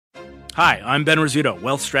Hi, I'm Ben Rizzuto,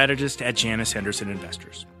 wealth strategist at Janus Henderson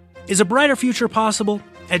Investors. Is a brighter future possible?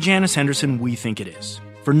 At Janus Henderson, we think it is.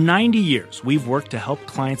 For 90 years, we've worked to help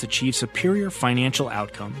clients achieve superior financial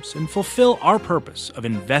outcomes and fulfill our purpose of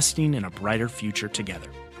investing in a brighter future together.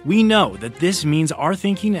 We know that this means our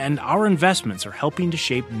thinking and our investments are helping to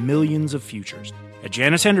shape millions of futures. At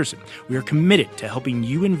Janus Henderson, we are committed to helping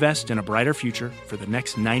you invest in a brighter future for the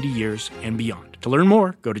next 90 years and beyond. To learn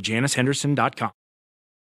more, go to janushenderson.com.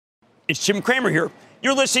 It's Jim Cramer here.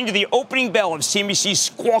 You're listening to the opening bell of CNBC's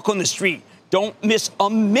Squawk on the Street. Don't miss a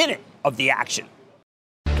minute of the action.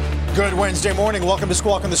 Good Wednesday morning. Welcome to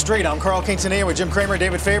Squawk on the Street. I'm Carl Quintanilla with Jim Cramer and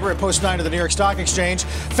David Faber at Post 9 of the New York Stock Exchange.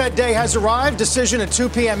 Fed Day has arrived. Decision at 2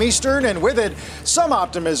 p.m. Eastern, and with it, some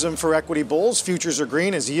optimism for equity bulls. Futures are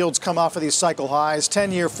green as yields come off of these cycle highs.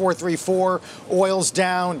 10-year 4.34. Oil's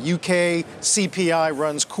down. UK CPI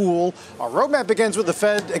runs cool. Our roadmap begins with the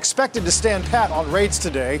Fed expected to stand pat on rates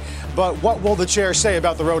today. But what will the chair say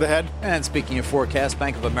about the road ahead? And speaking of forecast,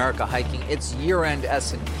 Bank of America hiking its year-end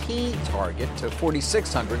S&P target to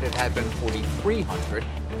 4,600. It had been 4,300.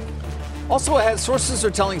 Also ahead, sources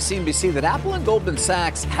are telling CNBC that Apple and Goldman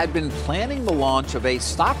Sachs had been planning the launch of a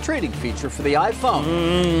stock trading feature for the iPhone.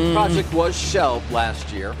 The project was shelved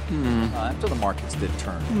last year after the markets did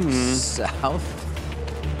turn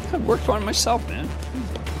south. I worked on it myself, man.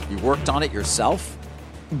 You worked on it yourself?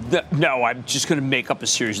 No, I'm just going to make up a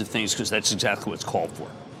series of things because that's exactly what's called for.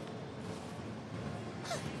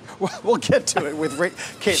 We'll get to it with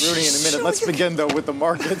Kate Rooney in a minute. Let's begin, though, with the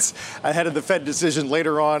markets ahead of the Fed decision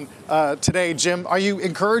later on today. Jim, are you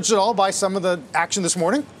encouraged at all by some of the action this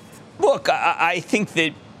morning? Look, I think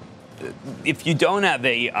that if you don't have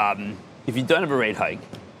a rate hike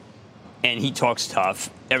and he talks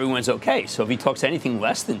tough, everyone's okay. So if he talks anything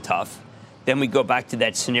less than tough, then we go back to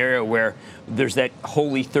that scenario where there's that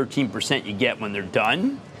holy 13% you get when they're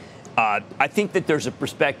done. I think that there's a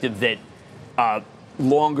perspective that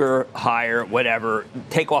longer, higher, whatever,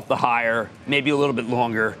 take off the higher, maybe a little bit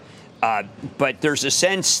longer. But there's a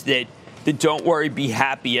sense that the don't worry, be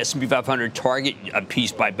happy S&P 500 target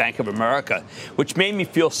piece by Bank of America, which made me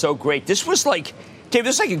feel so great. This was like, Dave,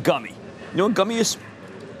 this is like a gummy. You know what gummy is?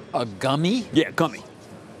 A gummy? Yeah, gummy.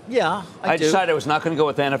 Yeah, I do. Decided I was not going to go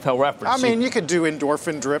with the NFL reference. I mean, you could do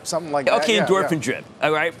endorphin drip, something like that. Okay, endorphin drip.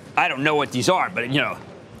 All right. I don't know what these are, but, you know.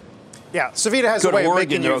 Yeah, Savita has a way of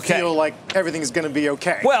making you feel like everything's going to be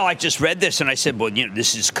okay. Well, I just read this, and I said, well, you know,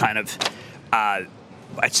 this is kind of,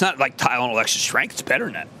 it's not like Tylenol extra strength. It's better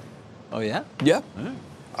than that. Oh, yeah? Yeah.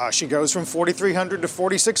 She goes from 4,300 to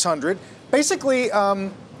 4,600. Basically,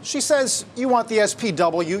 she says you want the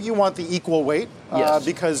SPW, you want the equal weight, yes.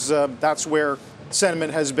 Because that's where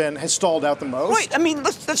sentiment has stalled out the most. Wait, I mean,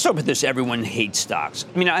 let's talk about this. Everyone hates stocks.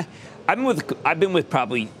 I mean, I've been with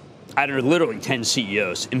probably, I don't know, literally 10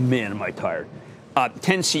 CEOs, and man, am I tired.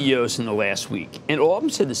 10 CEOs in the last week, and all of them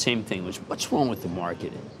said the same thing, was what's wrong with the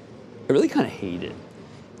market? I really kind of hate it.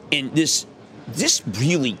 And this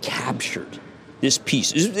really captured this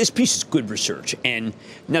piece. This piece is good research. And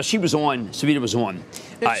now Savita was on.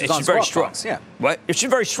 She's very strong. Yeah. What? She's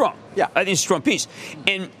very strong. Yeah. I think it's a strong piece.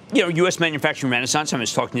 And, you know, U.S. manufacturing renaissance, I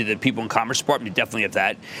was talking to the people in Commerce Department, they definitely have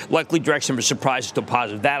that. Likely direction of surprise to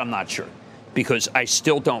positive. That I'm not sure. Because I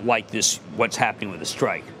still don't like this, what's happening with the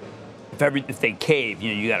strike. If they cave,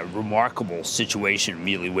 you know, you got a remarkable situation.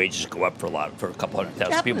 Immediately, wages go up for a couple 100,000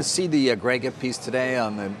 people. Happen to see the Gregg piece today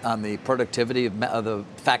on the productivity of the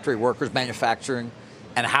factory workers, manufacturing,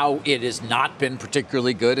 and how it has not been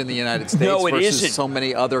particularly good in the United States versus so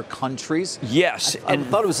many other countries. Yes, I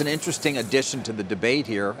thought it was an interesting addition to the debate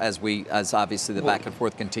here as obviously the back and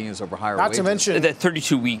forth continues over higher wages. Not to mention that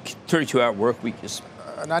 32-hour work week is.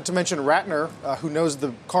 Not to mention Ratner, who knows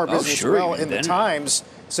the car business well, in the Times,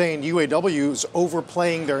 saying UAW's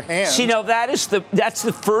overplaying their hand. See, now that's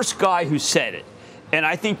the first guy who said it, and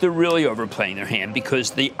I think they're really overplaying their hand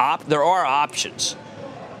because there are options.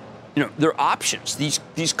 You know, there are options.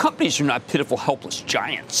 These companies are not pitiful, helpless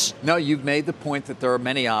giants. No, you've made the point that there are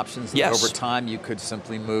many options. Yes. Over time, you could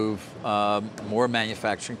simply move more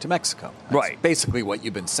manufacturing to Mexico. That's right. Basically, what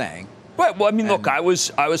you've been saying. Right. Well, I mean, look, I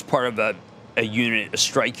was part of a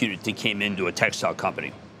strike unit that came into a textile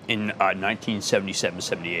company in 1977,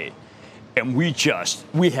 78. And we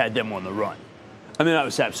had them on the run. I mean, I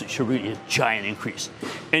was absolutely sure we had a giant increase.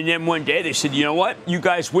 And then one day they said, you know what? You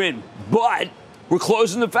guys win, but we're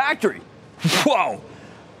closing the factory. Whoa.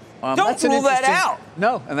 Don't rule that out.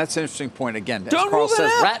 No, and that's an interesting point again. Don't as Carl rule that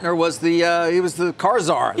says, out. Ratner was the car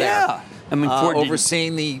czar there. Yeah. I mean, Ford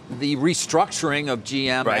overseeing the restructuring of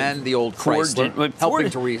GM and the old Chrysler, Ford helping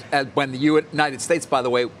to when the United States, by the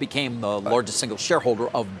way, became the largest single shareholder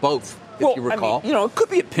of both if you recall. I mean, it could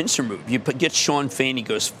be a pincer move. You get Sean Fain, he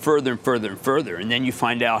goes further and further and further, and then you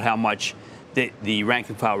find out how much the rank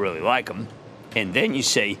and file really like him. And then you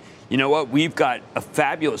say, you know what, we've got a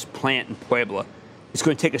fabulous plant in Puebla. It's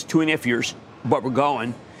going to take us 2.5 years, but we're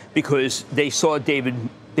going because they saw David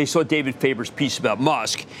Faber's piece about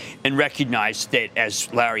Musk and recognized that,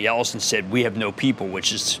 as Larry Ellison said, we have no people,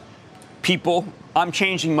 which is people. I'm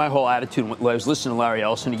changing my whole attitude when I was listening to Larry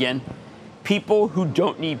Ellison again. People who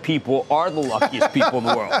don't need people are the luckiest people in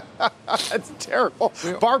the world. That's terrible.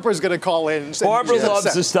 Barbara's going to call in. And Barbara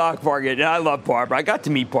loves the stock market, and I love Barbara. I got to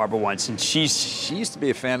meet Barbara once, and she used to be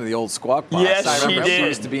a fan of the old Squawk Box. Yes, I remember she did. She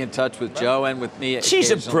used to be in touch with Joe and with me. She's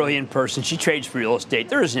a brilliant person. She trades for real estate.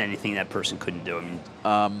 There isn't anything that person couldn't do.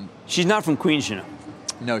 I mean, she's not from Queens, you know.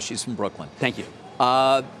 No, she's from Brooklyn. Thank you.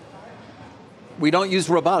 We don't use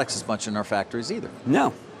robotics as much in our factories either.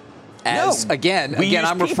 No. Again,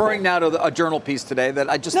 I'm referring now to a journal piece today that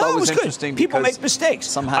I just thought was interesting. People make mistakes.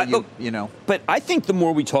 Somehow you know. But I think the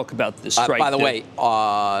more we talk about this strike. By the way,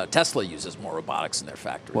 Tesla uses more robotics in their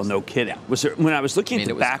factories. Well, no kidding. When I was looking at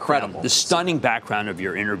the background, incredible. The stunning background of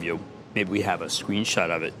your interview, maybe we have a screenshot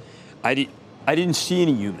of it. I didn't see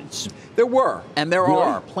any humans. There were, and there really?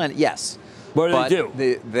 are plenty. Yes. What do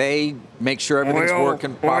they do? They make sure everything's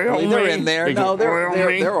working properly. They're in there. No,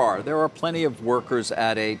 there are plenty of workers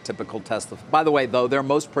at a typical Tesla. By the way, though, their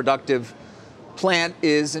most productive plant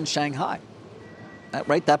is in Shanghai.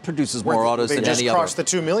 Right, that produces more autos than any other. They just crossed the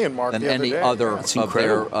 2 million mark than the other any day. other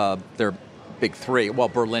of their big three. Well,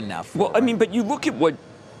 Berlin now. Well, I mean, but you look at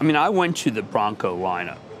I went to the Bronco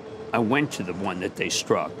lineup. I went to the one that they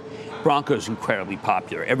struck. Bronco's incredibly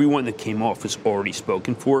popular. Everyone that came off was already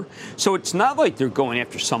spoken for. So it's not like they're going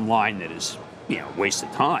after some line that is, a waste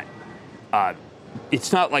of time.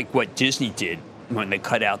 It's not like what Disney did when they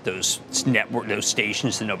cut out those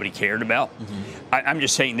stations that nobody cared about. Mm-hmm. I'm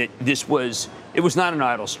just saying that it was not an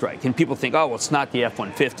idle strike. And people think, oh, well, it's not the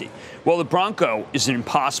F-150. Well, the Bronco is an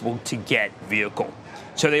impossible to get vehicle.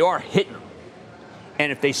 So they are hitting them.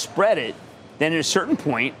 And if they spread it, then at a certain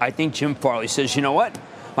point, I think Jim Farley says, you know what?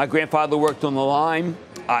 My grandfather worked on the line.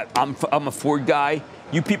 I'm a Ford guy.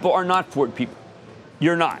 You people are not Ford people.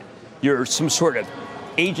 You're not. You're some sort of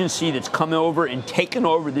agency that's come over and taken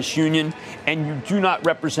over this union, and you do not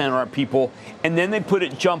represent our people. And then they put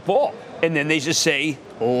it jump all. And then they just say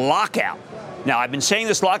lockout. Now, I've been saying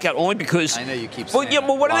this lockout only because... I know you keep saying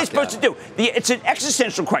but what are they supposed to do? It's an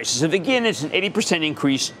existential crisis. If, again, it's an 80%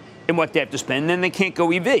 increase in what they have to spend, then they can't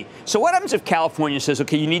go EV. So what happens if California says,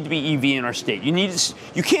 okay, you need to be EV in our state?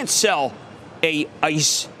 You can't sell a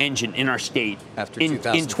ICE engine in our state in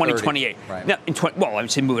 2028. Right. Now, I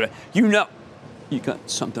would say move it. You got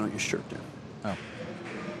something on your shirt there. Oh.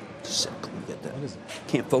 Sick. Let me get that. What is it?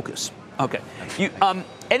 Can't focus. Okay.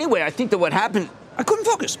 Anyway, I think that what happened, I couldn't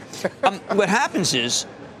focus. What happens is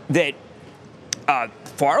that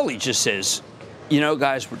Farley just says,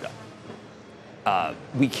 guys, we're done.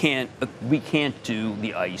 We can't do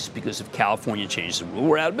the ICE because if California changes the rule,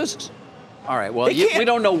 we're out of business. All right. Well, we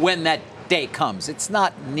don't know when that day comes. It's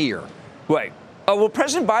not near. Right. Oh, well,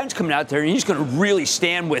 President Biden's coming out there, and he's going to really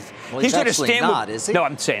stand with. Well, he's going to stand not, with. Is he? No,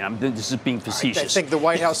 I'm saying this is being facetious. I think the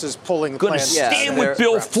White House is pulling the going to plan. stand with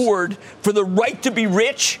Bill Ford for the right to be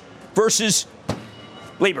rich versus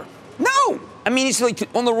labor. No, I mean he's like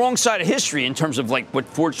on the wrong side of history in terms of like what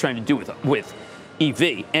Ford's trying to do with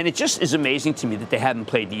EV, and it just is amazing to me that they haven't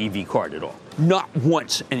played the EV card at all. Not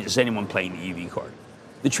once is anyone playing the EV card.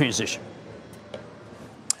 The transition.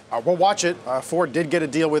 We'll watch it. Ford did get a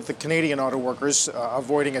deal with the Canadian auto workers,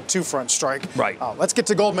 avoiding a two-front strike. Right. Let's get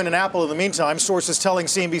to Goldman and Apple in the meantime. Sources telling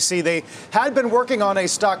CNBC they had been working on a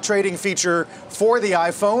stock trading feature for the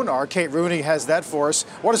iPhone. Our Kate Rooney has that for us.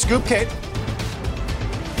 What a scoop, Kate.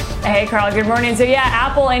 Hey, Carl. Good morning. So, yeah,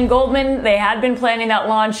 Apple and Goldman, they had been planning that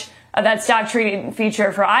launch of that stock trading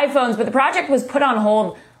feature for iPhones, but the project was put on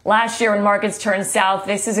hold last year when markets turned south.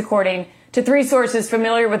 This is according to three sources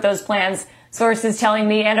familiar with those plans. Sources telling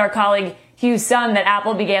me and our colleague Hugh Sun that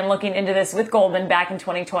Apple began looking into this with Goldman back in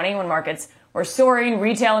 2020 when markets were soaring.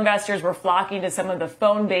 Retail investors were flocking to some of the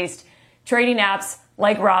phone-based trading apps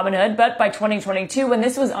like Robinhood. But by 2022, when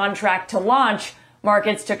this was on track to launch,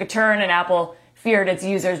 markets took a turn and Apple feared its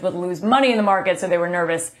users would lose money in the market, so they were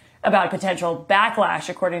nervous about potential backlash,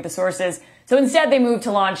 according to sources. So instead, they moved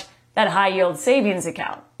to launch that high-yield savings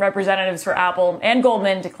account. Representatives for Apple and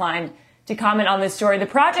Goldman declined to comment on this story. The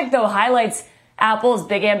project, though, highlights Apple's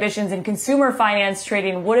big ambitions in consumer finance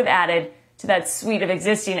trading would have added to that suite of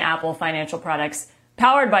existing Apple financial products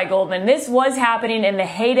powered by Goldman. This was happening in the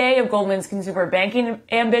heyday of Goldman's consumer banking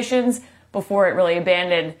ambitions before it really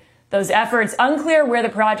abandoned those efforts. Unclear where the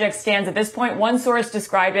project stands at this point. One source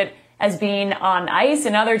described it as being on ice.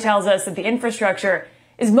 Another tells us that the infrastructure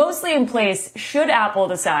is mostly in place should Apple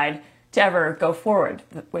decide to ever go forward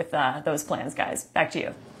with those plans, guys. Back to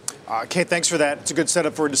you. Kate, thanks for that. It's a good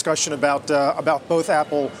setup for a discussion about both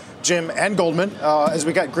Apple, Jim, and Goldman, as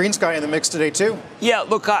we got Green Sky in the mix today, too. Yeah,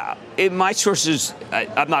 look, in my sources,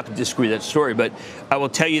 I'm not going to disagree with that story, but I will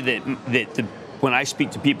tell you that when I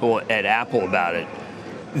speak to people at Apple about it,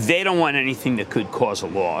 they don't want anything that could cause a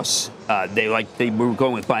loss. They were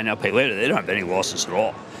going with buy now, pay later. They don't have any losses at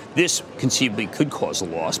all. This conceivably could cause a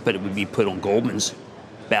loss, but it would be put on Goldman's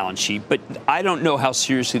balance sheet. But I don't know how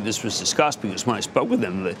seriously this was discussed, because when I spoke with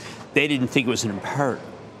them, they didn't think it was an imperative.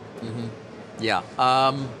 Mm-hmm.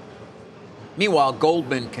 Yeah. Meanwhile,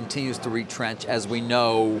 Goldman continues to retrench, as we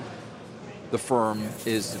know the firm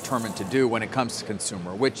is determined to do when it comes to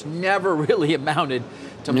consumer, which never really amounted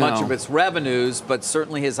to much of its revenues, but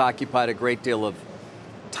certainly has occupied a great deal of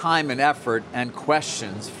time and effort and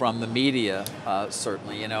questions from the media,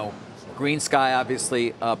 certainly. Green Sky,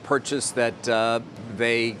 obviously, a purchase that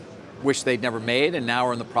they wish they'd never made and now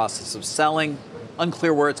are in the process of selling.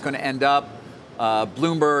 Unclear where it's going to end up.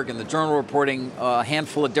 Bloomberg and the Journal reporting a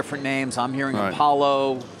handful of different names. I'm hearing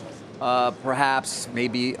Apollo, perhaps,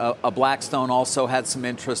 maybe a Blackstone also had some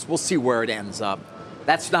interest. We'll see where it ends up.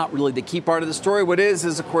 That's not really the key part of the story. What is,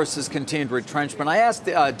 of course, this continued retrenchment. I asked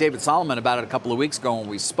David Solomon about it a couple of weeks ago when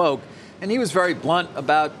we spoke, and he was very blunt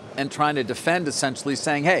about and trying to defend, essentially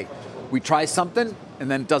saying, hey, we try something, and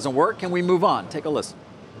then it doesn't work, and we move on. Take a listen.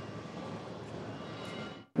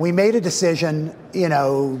 We made a decision,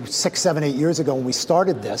 6, 7, 8 years ago when we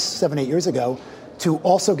started this, 7, 8 years ago, to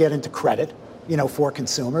also get into credit, for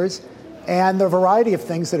consumers. And the variety of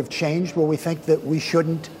things that have changed where we think that we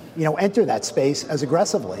shouldn't, enter that space as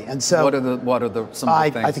aggressively. And so what are some of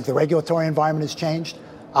the things? I think the regulatory environment has changed.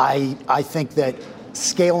 I think that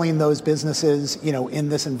scaling those businesses, in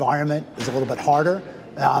this environment is a little bit harder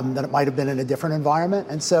than it might have been in a different environment.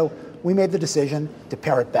 And so we made the decision to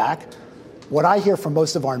pare it back. What I hear from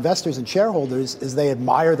most of our investors and shareholders is they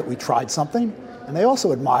admire that we tried something, and they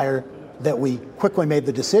also admire that we quickly made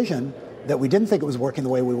the decision that we didn't think it was working the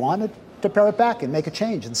way we wanted to pare it back and make a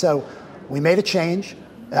change. And so we made a change.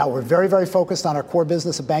 We're very, very focused on our core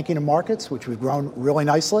business of banking and markets, which we've grown really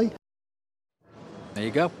nicely. There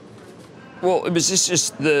you go. Well, was this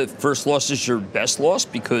just the first loss is your best loss?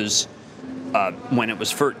 Because when it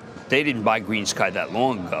was first, they didn't buy Green Sky that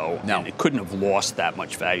long ago, and it couldn't have lost that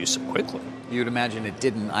much value so quickly. You'd imagine it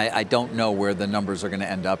didn't. I don't know where the numbers are going to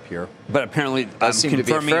end up here. But apparently, it seemed to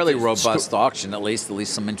be a fairly robust auction, at least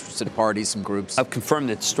some interested parties, some groups. I've confirmed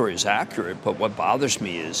that the story is accurate, but what bothers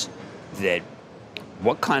me is that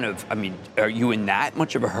are you in that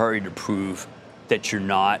much of a hurry to prove that you're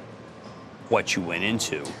not what you went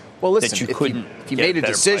into? Well, listen, that you couldn't if you made a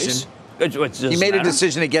decision, you made a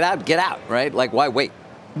decision to get out, right? Like, why wait?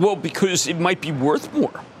 Well, because it might be worth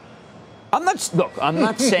more. I'm not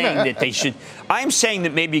saying that they should. I'm saying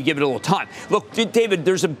that maybe you give it a little time. Look, David,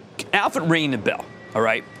 there's an outfit ringing the bell, all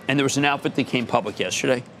right? And there was an outfit that came public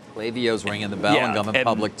yesterday. Klaviyo's ringing the bell and going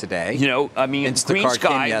public today. Instacart Green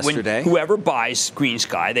Sky, yesterday. Whoever buys Green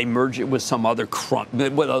Sky, they merge it with some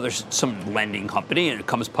some lending company, and it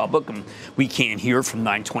comes public, and we can't hear from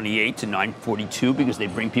 9:28 to 9:42 because they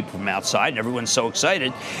bring people from outside, and everyone's so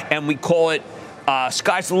excited, and we call it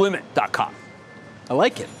sky'sthelimit.com. I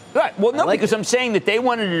like it. Right. Well, no, because I'm saying that they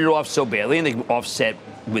wanted it off so badly, and they offset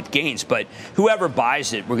with gains. But whoever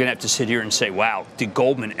buys it, we're going to have to sit here and say, wow, did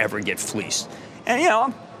Goldman ever get fleeced?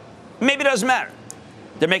 And, maybe it doesn't matter.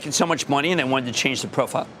 They're making so much money, and they wanted to change the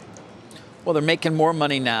profile. Well, they're making more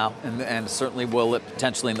money now, and certainly will it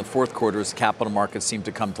potentially in the fourth quarter as capital markets seem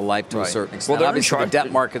to come to life to a certain extent. Well, obviously, the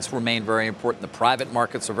debt markets remain very important. The private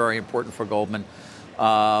markets are very important for Goldman.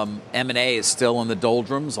 M&A is still in the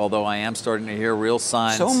doldrums, although I am starting to hear real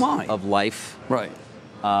signs of life. Right.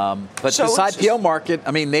 But this IPO market,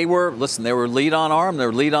 they were lead on ARM, they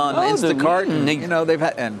were lead on Instacart, and they've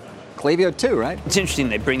had, and Klaviyo too, right? It's interesting,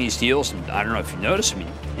 they bring these deals, and I don't know if you noticed,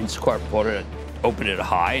 Instacart opened at a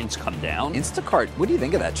high, and it's come down. Instacart, what do you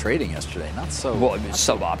think of that trading yesterday? Not so... Well, it was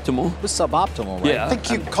suboptimal. It was suboptimal, right? Yeah. I think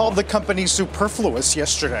you called the company superfluous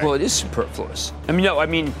yesterday. Well, it is superfluous.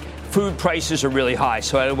 Food prices are really high,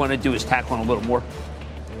 so what I want to do is tack on a little more.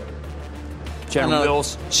 General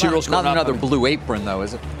Mills, cereal's going up. Not another Blue Apron, though,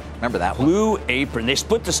 is it? Remember that one? Blue Apron. They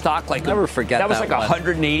split the stock like... I'll never forget that. That was like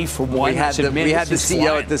 180 for one. We had the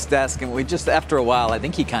CEO at this desk, and we just, after a while, I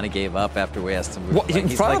think he kind of gave up after we asked him.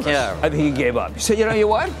 He's like, yeah. I think he gave up. He said, you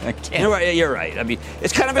what? I can't. You're right.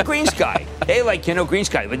 It's kind of a Green Sky. Hey, Green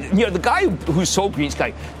Sky. But, the guy who sold Green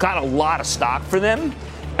Sky got a lot of stock for them.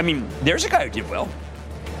 There's a guy who did well.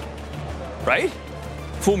 Right?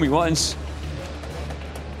 Fool me once.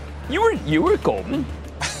 You were at Goldman.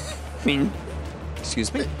 I mean,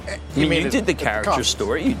 excuse me? You did the character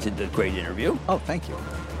story. You did the great interview. Oh, thank you.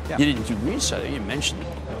 Yeah. You didn't do green sky. You mentioned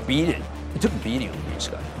beating. You took a beating on green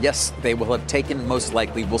sky. Yes, they will have taken most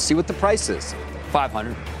likely. We'll see what the price is.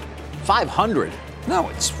 500. 500? No,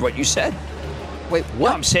 it's what you said. Wait, what?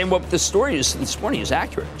 No, I'm saying what the story is this morning is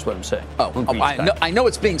accurate. That's what I'm saying. I know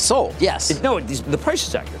it's being sold. Yes. The price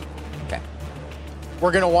is accurate. Okay.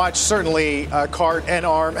 We're going to watch certainly Cart and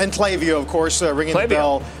ARM and Klaviyo, of course, ringing the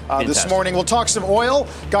bell this morning. We'll talk some oil.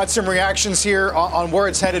 Got some reactions here on where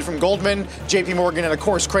it's headed from Goldman, JP Morgan, and of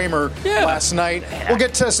course Cramer last night. We'll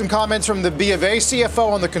get to some comments from the BofA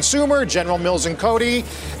CFO on the consumer, General Mills and Cody,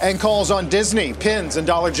 and calls on Disney, Pins, and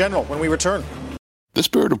Dollar General when we return. The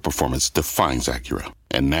spirit of performance defines Acura,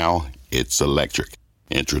 and now it's electric.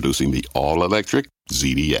 Introducing the all-electric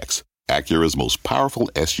ZDX, Acura's most powerful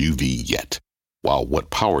SUV yet. While what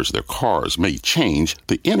powers their cars may change,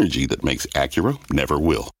 the energy that makes Acura never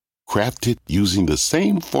will. Crafted using the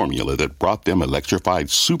same formula that brought them electrified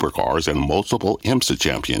supercars and multiple IMSA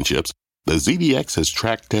championships, the ZDX has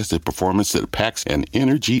track-tested performance that packs an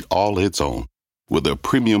energy all its own. With a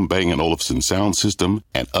premium Bang & Olufsen sound system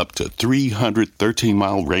and up to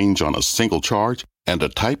 313-mile range on a single charge, and a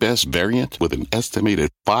Type S variant with an estimated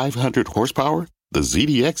 500 horsepower, the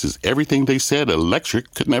ZDX is everything they said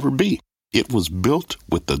electric could never be. It was built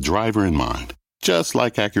with the driver in mind, just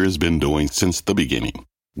like Acura's been doing since the beginning.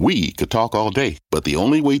 We could talk all day, but the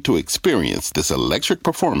only way to experience this electric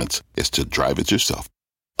performance is to drive it yourself.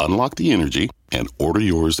 Unlock the energy and order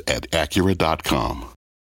yours at Acura.com.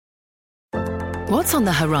 What's on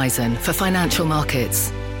the horizon for financial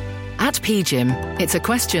markets? At PGIM, it's a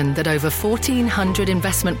question that over 1,400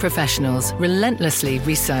 investment professionals relentlessly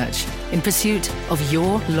research in pursuit of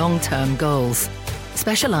your long-term goals.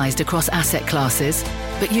 Specialized across asset classes,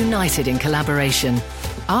 but united in collaboration,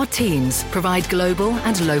 our teams provide global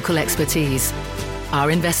and local expertise.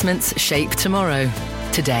 Our investments shape tomorrow,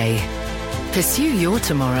 today. Pursue your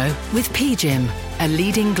tomorrow with PGIM, a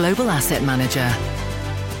leading global asset manager.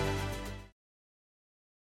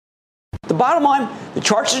 The bottom line, the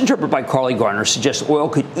charts interpreted by Carly Garner suggest oil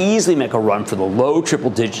could easily make a run for the low triple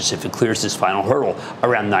digits if it clears this final hurdle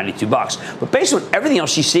around $92. But based on everything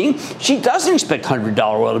else she's seeing, she doesn't expect $100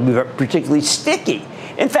 oil to be particularly sticky.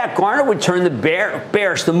 In fact, Garner would turn the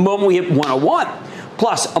bearish the moment we hit 101.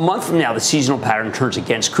 Plus, a month from now, the seasonal pattern turns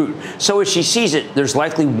against crude. So as she sees it, there's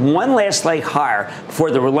likely one last leg higher before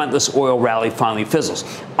the relentless oil rally finally fizzles.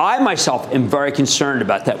 I, myself, am very concerned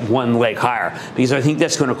about that one leg higher because I think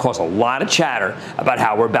that's going to cause a lot of chatter about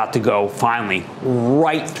how we're about to go, finally,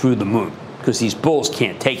 right through the moon. Because these bulls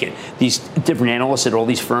can't take it. These different analysts at all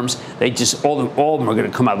these firms, they just, all of them are going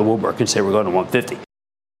to come out of the woodwork and say we're going to 150.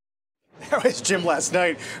 That was Jim last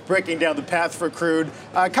night breaking down the path for crude.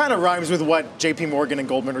 Kind of rhymes with what JP Morgan and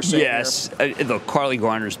Goldman are saying. Yes. Look, Carly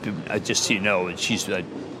Garner's been, just so you know, she's a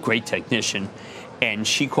great technician, and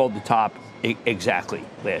she called the top exactly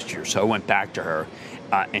last year. So I went back to her,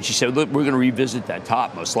 and she said, look, we're going to revisit that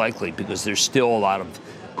top most likely because there's still a lot of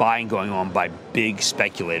buying going on by big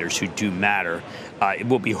speculators who do matter. It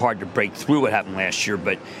will be hard to break through what happened last year,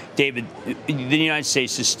 but, David, the United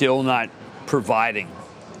States is still not providing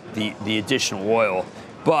the additional oil,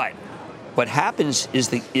 but what happens is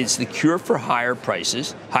the cure for high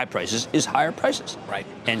prices is higher prices. Right.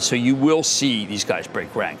 And so you will see these guys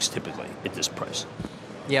break ranks typically at this price.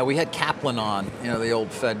 Yeah, we had Kaplan on, the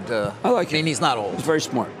old Fed. I like him. He's not old. He's very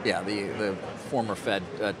smart. Yeah, the former Fed,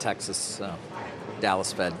 Texas,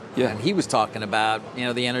 Dallas Fed. Yeah. And he was talking about,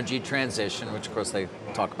 the energy transition, which of course they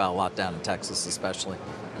talk about a lot down in Texas especially.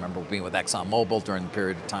 I remember being with ExxonMobil during the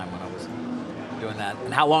period of time when I was doing that,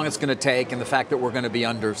 and how long it's going to take, and the fact that we're going to be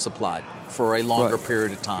undersupplied for a longer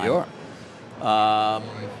period of time. We are.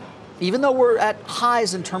 Even though we're at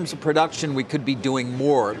highs in terms of production, we could be doing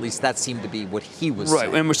more. At least that seemed to be what he was saying.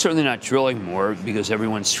 Right, and we're certainly not drilling more because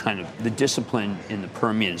everyone's trying to. The discipline in the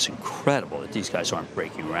Permian is incredible that these guys aren't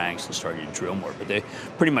breaking ranks and starting to drill more. But they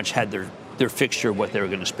pretty much had their fixture of what they were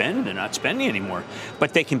going to spend, and they're not spending anymore.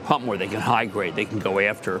 But they can pump more. They can high grade. They can go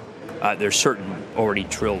after. There's certain already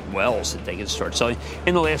drilled wells that they can start selling.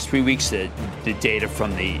 In the last 3 weeks, the data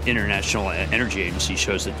from the International Energy Agency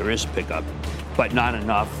shows that there is a pickup, but not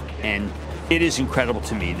enough. And it is incredible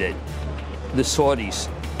to me that the Saudis,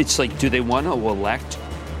 it's like, do they want to elect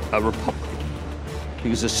a Republican?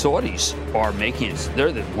 Because the Saudis are making it.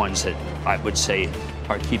 They're the ones that I would say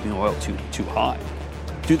are keeping oil too high.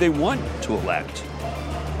 Do they want to elect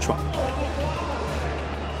Trump?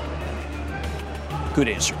 Good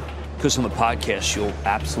answer. Because on the podcast, you'll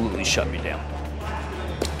absolutely shut me down.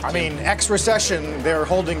 I mean, ex-recession, they're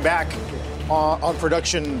holding back on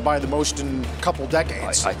production by the most in a couple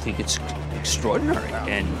decades. I think it's extraordinary. Yeah.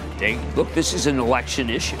 And look, this is an election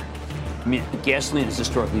issue. I mean, gasoline has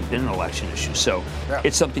historically been an election issue, so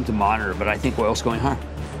it's something to monitor, but I think oil's going higher.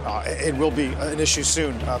 It will be an issue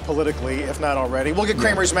soon, politically, if not already. We'll get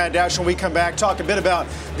Cramer's Mad Dash when we come back, talk a bit about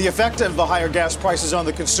the effect of the higher gas prices on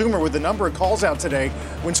the consumer with the number of calls out today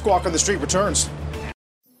when Squawk on the Street returns.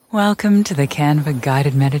 Welcome to the Canva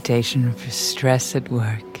guided meditation for stress at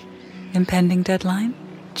work. Impending deadline?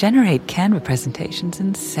 Generate Canva presentations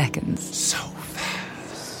in seconds. So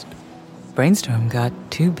fast. Brainstorm got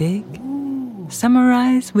too big? Ooh.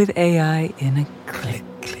 Summarize with AI in a click.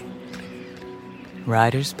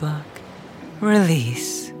 Writer's block?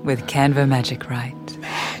 Release with Canva Magic Write.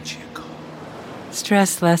 Magical.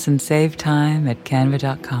 Stress less and save time at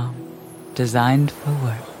canva.com. Designed for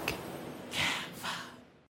work.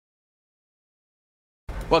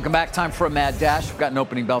 Welcome back. Time for a Mad Dash. We've got an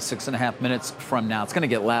opening bell 6.5 minutes from now. It's going to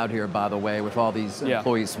get loud here, by the way, with all these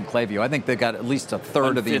employees from Klaviyo. I think they've got at least a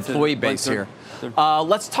third of the employee base here.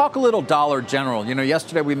 Let's talk a little Dollar General. You know,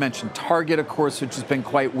 yesterday we mentioned Target, of course, which has been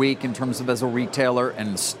quite weak in terms of as a retailer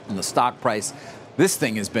and the stock price. This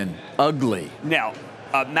thing has been ugly. Now,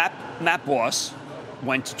 Matt Boss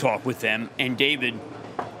went to talk with them, and David,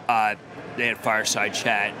 they had fireside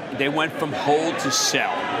chat. They went from hold to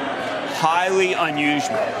sell. Highly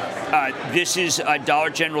unusual. This is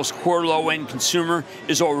Dollar General's core low-end consumer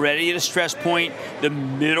is already at a stress point. The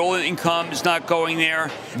middle income is not going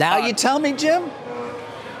there. Now you tell me, Jim?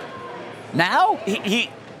 Now?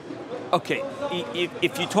 Okay,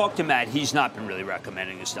 if you talk to Matt, he's not been really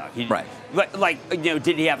recommending the stock. Right. Like, you know,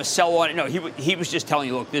 did he have a sell on it? No, he was just telling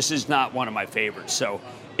you, look, this is not one of my favorites. So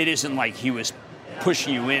it isn't like he was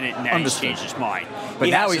pushing you in it and then he's changed his mind. But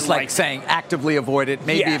now he's like saying actively avoid it,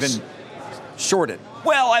 maybe even short it.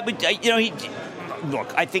 Well, I would,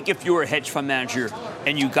 look, I think if you were a hedge fund manager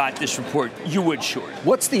and you got this report, you would short it.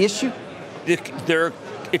 What's the issue? Their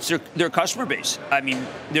customer base. I mean,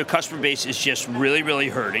 their customer base is just really, really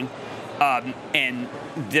hurting. And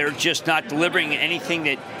they're just not delivering anything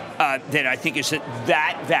that I think is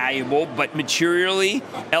that valuable, but materially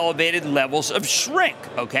elevated levels of shrink.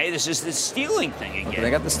 Okay, this is the stealing thing again. Okay,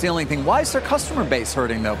 they got the stealing thing. Why is their customer base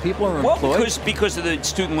hurting though? People are employed. Well, because of the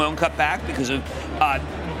student loan cutback. Because of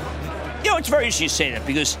it's very interesting to say that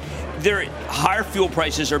because their higher fuel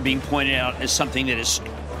prices are being pointed out as something that is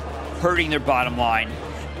hurting their bottom line.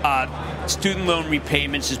 Student loan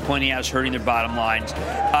repayments is pointing out is hurting their bottom lines.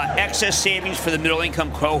 Excess savings for the middle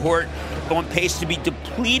income cohort on pace to be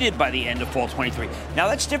depleted by the end of fall 23. Now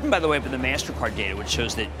that's different, by the way, from the MasterCard data, which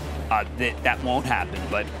shows that that won't happen.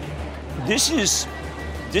 But this is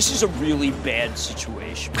a really bad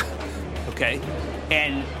situation. Okay,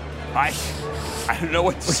 and I don't know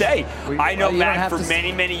what to say. I know Matt for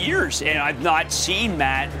many, many years, and I've not seen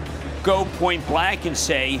Matt go point blank and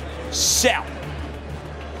say sell.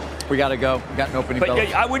 We got to go. We got an opening bell.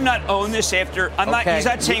 But I would not own this after. He's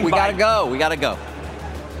not saying we got to go. We got to go.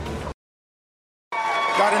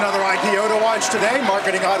 Got another IPO to watch today.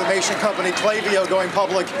 Marketing automation company Klaviyo going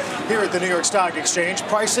public here at the New York Stock Exchange.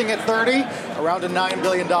 Pricing at 30, around a $9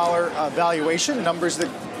 billion valuation. Numbers that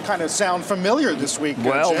kind of sound familiar this week.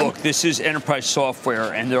 Well, Jim. look, this is enterprise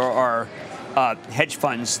software, and there are hedge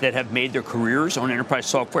funds that have made their careers on enterprise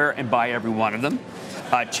software and buy every one of them.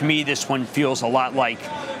 To me, this one feels a lot like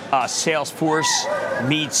Salesforce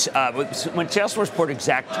meets when Salesforce bought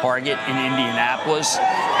ExactTarget in Indianapolis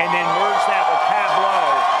and then merged that with Tableau.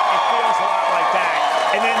 It feels a lot like that.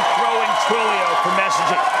 And then throw in Twilio for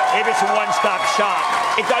messaging. Maybe it's a one-stop shop.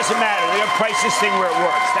 It doesn't matter. They're going to price this thing where it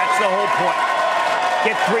works. That's the whole point.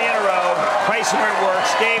 Get 3 in a row, price it where it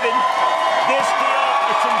works. David, this deal,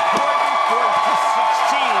 it's important for it to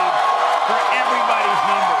succeed for everybody's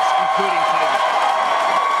numbers, including Klaviyo.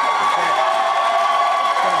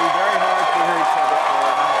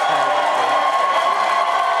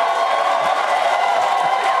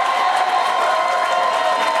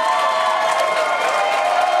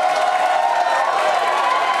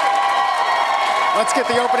 Let's get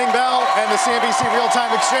the opening bell and the CNBC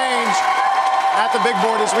Real-Time Exchange at the big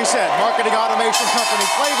board, as we said. Marketing automation company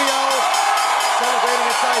Klaviyo, celebrating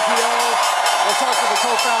its IPO. We'll talk to the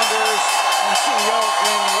co-founders and CEO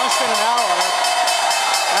in less than an hour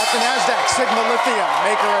at the NASDAQ. Sigma Lithium,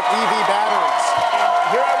 maker of EV batteries.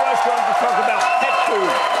 Here I was going to talk about pet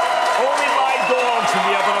food. Only my dogs will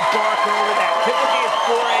be able to bark over that. Typically it's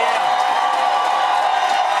 4 a.m.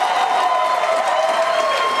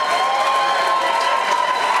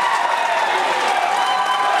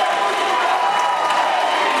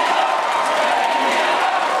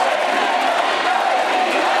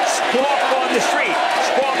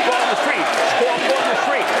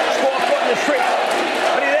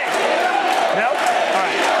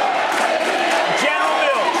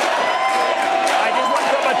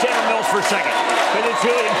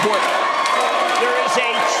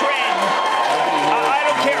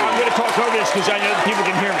 to talk over this because I know that people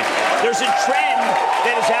can hear me. There's a trend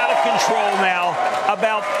that is out of control now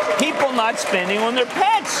about people not spending on their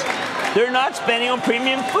pets. They're not spending on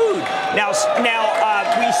premium food. Now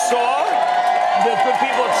we saw the good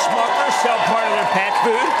people at Smucker's sell part of their pet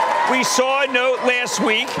food. We saw a note last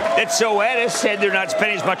week that Zoetis said they're not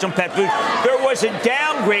spending as much on pet food. There was a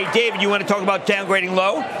downgrade, David, you want to talk about downgrading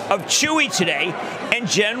low, of Chewy today, and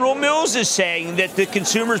General Mills is saying that the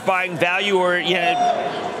consumer's buying value or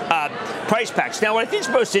price packs. Now, what I think is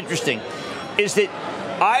most interesting is that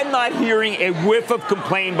I'm not hearing a whiff of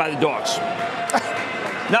complaint by the dogs.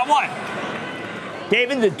 Not one.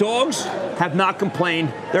 David, the dogs have not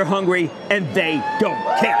complained. They're hungry, and they don't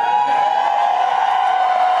care.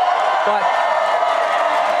 But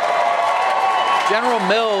General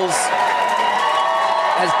Mills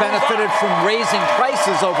has benefited from raising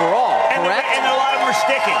prices overall, correct? And a lot of them are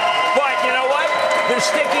sticking. But you know what? They're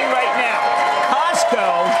sticking right now.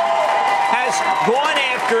 Costco has gone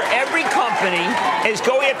after every company,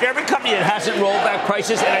 that hasn't rolled back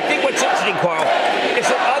prices. And I think what's interesting, Carl, is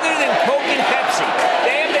that other than Coke and Pepsi,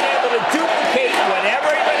 they have been able to duplicate what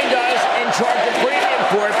everybody does and charge a premium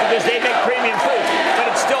for it because they make premium food. But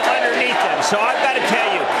it's still underneath them. So I've got to tell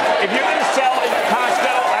you, if you're going to sell in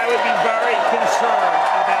Costco, I would be very concerned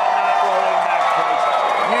about not rolling back prices.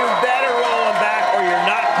 You better roll them back or you're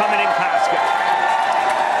not coming in Costco.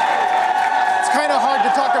 It's kind of hard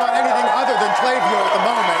to talk about anything other than Klaviyo at the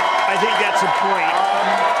moment. I think that's a point.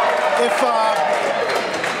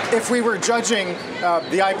 If we were judging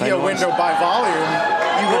the IPO window by volume,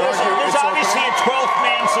 you would argue there's obviously a 12th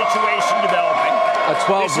man situation developing. A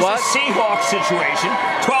 12 what? This is a Seahawks situation.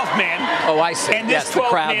 12th man. Oh, I see. And this yes, 12th the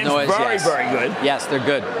crowd man's noise, very, yes. very good. Yes, they're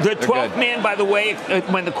good. The 12th man, by the way,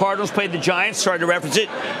 when the Cardinals played the Giants, started to reference it,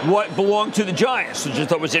 what belonged to the Giants, which I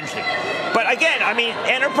thought was interesting. But again, I mean,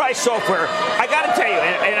 enterprise software, I got to tell you,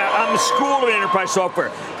 and I'm a school of enterprise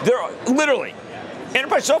software. They're literally,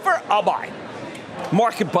 enterprise software, I'll buy.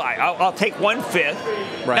 Market buy. I'll take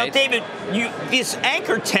 1/5. Right. Now, David, this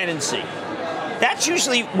anchor tendency, that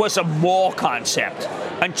usually was a mall concept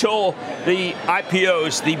until the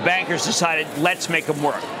IPOs, the bankers decided, let's make them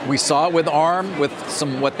work. We saw it with ARM, with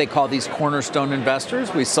some what they call these cornerstone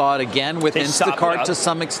investors. We saw it again with Instacart to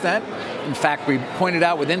some extent. In fact, we pointed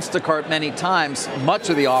out with Instacart many times, much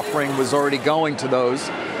of the offering was already going to those.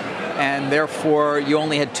 And therefore, you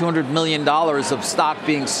only had $200 million of stock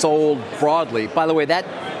being sold broadly. By the way, that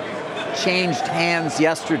changed hands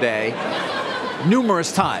yesterday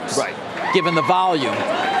numerous times, right, given the volume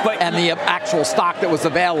and the actual stock that was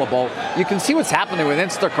available. You can see what's happening with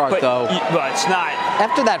Instacart, though. But it's not.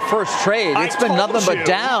 After that first trade, it's been nothing but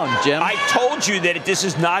down, Jim. I told you that this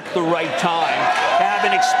is not the right time to have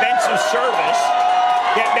an expensive service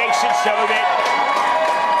that makes it so that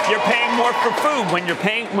you're paying more for food.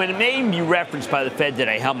 When it may be referenced by the Fed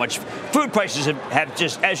today how much food prices have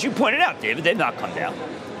just, as you pointed out, David, they've not come down.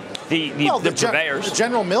 The purveyors.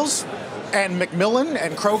 General Mills and Macmillan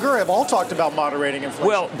and Kroger have all talked about moderating inflation.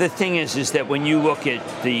 Well, the thing is that when you look at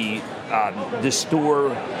the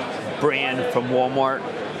store brand from Walmart,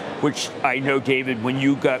 which I know, David, when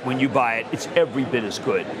you buy it, it's every bit as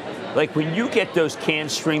good. Like when you get those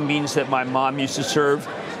canned string beans that my mom used to serve,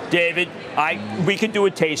 David, we could do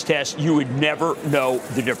a taste test. You would never know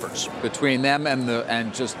the difference between them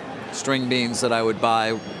and just string beans that I would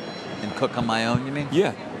buy and cook on my own. You mean?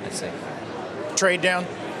 Yeah, I see. Trade down.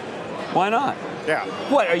 Why not? Yeah.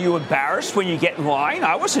 What, are you embarrassed when you get in line?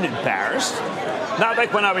 I wasn't embarrassed. Not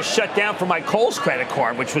like when I was shut down for my Kohl's credit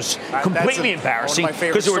card, which was completely embarrassing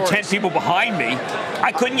because there were 10 people behind me.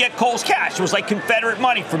 I couldn't get Kohl's cash. It was like Confederate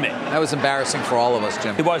money for me. That was embarrassing for all of us,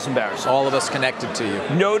 Jim. It was embarrassing. All of us connected to you.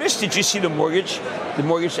 Did you see the mortgage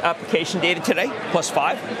application data today?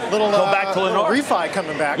 +5. Go back to Lennar. Refi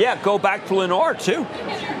coming back. Yeah, go back to Lennar too.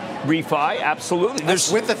 Refi, absolutely.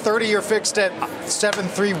 That's with the 30-year fixed at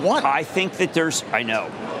 7.31. I think that I know.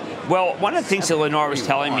 Well, one of the things that Lennar was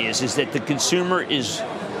telling me is that the consumer is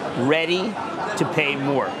ready to pay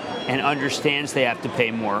more and understands they have to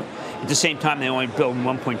pay more. At the same time, they only build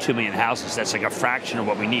 1.2 million houses. That's like a fraction of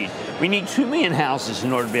what we need. We need 2 million houses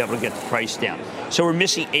in order to be able to get the price down. So we're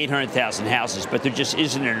missing 800,000 houses, but there just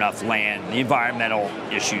isn't enough land, the environmental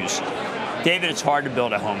issues. David, it's hard to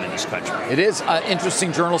build a home in this country. It is an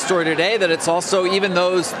interesting journal story today that it's also even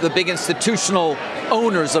the big institutional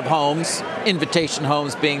owners of homes, Invitation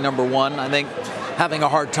Homes being number one, I think, having a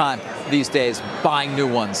hard time these days buying new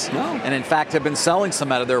ones. No. And in fact have been selling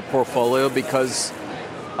some out of their portfolio because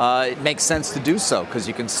it makes sense to do so because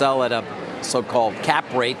you can sell at a so-called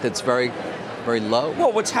cap rate that's very, very low.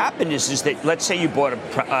 Well, what's happened is that let's say you bought a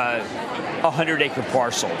 100-acre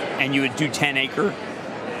parcel and you would do 10-acre.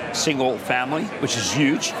 single family, which is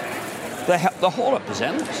huge, the holdup is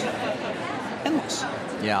endless. Endless.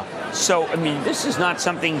 Yeah. So, I mean, this is not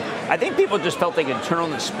something, I think people just felt they could turn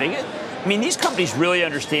on the spigot. I mean, these companies really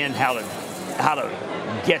understand how to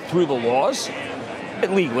get through the laws,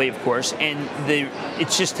 legally, of course, and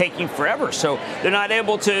it's just taking forever. So they're not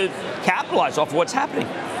able to capitalize off of what's happening.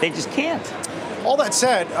 They just can't. All that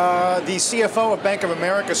said, the CFO of Bank of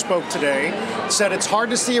America spoke today, said it's hard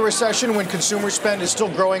to see a recession when consumer spend is still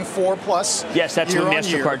growing 4+. Yes, that's with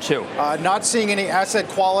MasterCard too. Not seeing any asset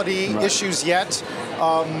quality issues yet.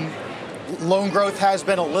 Loan growth has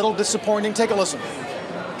been a little disappointing. Take a listen.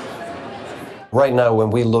 Right now, when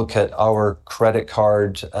we look at our credit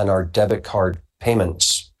card and our debit card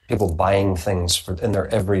payments, people buying things in their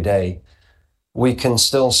everyday, we can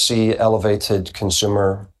still see elevated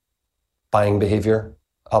consumer buying behavior,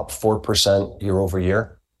 up 4% year over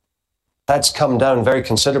year. That's come down very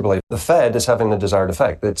considerably. The Fed is having the desired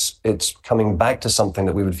effect. It's coming back to something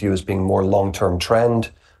that we would view as being more long-term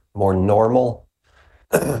trend, more normal,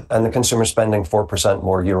 and the consumer spending 4%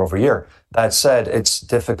 more year over year. That said, it's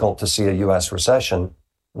difficult to see a U.S. recession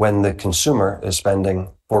when the consumer is spending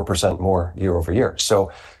 4% more year over year.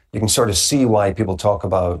 So you can sort of see why people talk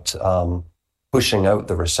about pushing out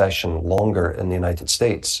the recession longer in the United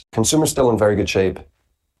States. Consumer's still in very good shape.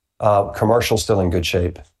 Commercial still in good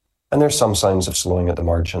shape. And there's some signs of slowing at the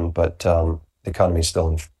margin, but the economy's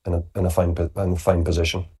still in a fine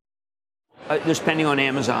position. They're spending on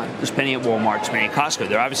Amazon. They're spending at Walmart, spending at Costco.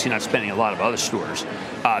 They're obviously not spending a lot of other stores.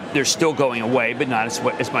 They're still going away, but not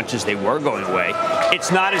as much as they were going away. It's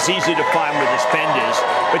not as easy to find where the spend is.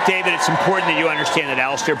 But, David, it's important that you understand that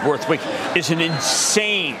Alistair Borthwick is an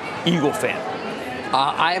insane Eagle fan.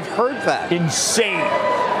 I have heard that. Insane.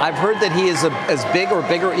 I've heard that he is as big or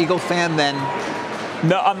bigger Eagle fan than...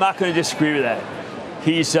 No, I'm not going to disagree with that.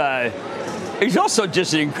 He's also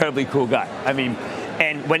just an incredibly cool guy. I mean,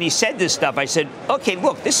 and when he said this stuff, I said, okay,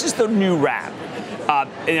 look, this is the new rap.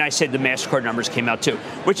 And I said the MasterCard numbers came out too,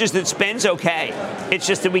 which is that spend's okay. It's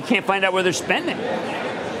just that we can't find out where they're spending.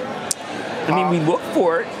 I mean, we look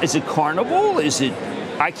for it. Is it Carnival?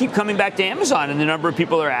 I keep coming back to Amazon and the number of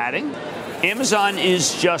people are adding. Amazon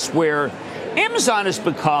is just where Amazon has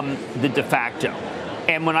become the de facto.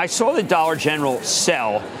 And when I saw the Dollar General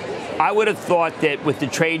sell, I would have thought that with the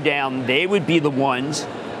trade down, they would be the ones.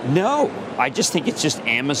 No, I just think it's just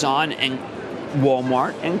Amazon and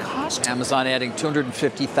Walmart and Costco. Amazon adding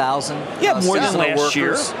 250,000. Yeah, more than last workers,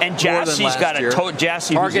 year. And Jassie's got a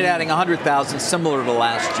Jassy. Target adding 100,000, similar to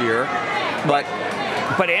last year. But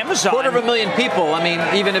Amazon, 250,000 people. I mean,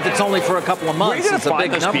 even if it's only for a couple of months, it's a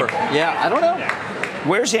big number. People? Yeah, I don't know.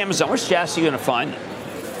 Where's Amazon? Where's Jassy going to find them?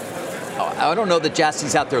 I don't know that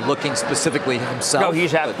Jassy's out there looking specifically himself. No,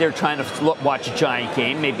 he's out there trying to watch a Giant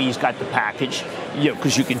game. Maybe he's got the package,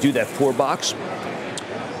 because you can do that 4-box.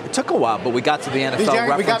 It took a while, but we got to the NFL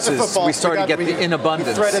references. We got the football. We started to get the in abundance.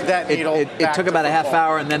 We threaded that needle. It took about a half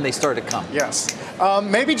hour, and then they started to come. Yes.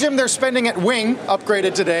 Maybe, Jim, they're spending at Wing,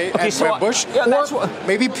 upgraded today, at Webbush. Or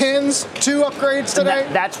maybe Pins, 2 upgrades today.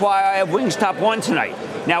 That's why I have Wingstop 1 tonight.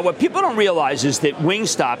 Now, what people don't realize is that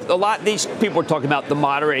Wingstop, these people are talking about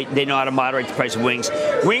they know how to moderate the price of wings.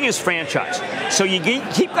 Wing is franchise. So you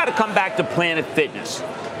keep got to come back to Planet Fitness.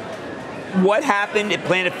 What happened at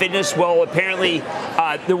Planet Fitness? Well, apparently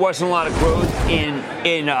there wasn't a lot of growth in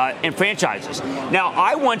franchises. Now,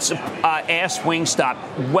 I once asked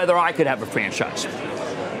Wingstop whether I could have a franchise.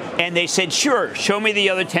 And they said, sure, show me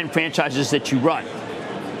the other 10 franchises that you run.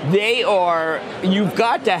 You've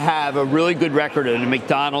got to have a really good record at a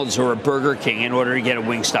McDonald's or a Burger King in order to get a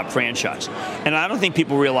Wingstop franchise. And I don't think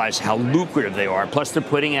people realize how lucrative they are. Plus, they're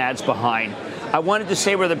putting ads behind. I wanted to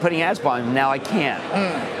say where they're putting ads behind, now I can't.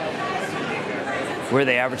 Where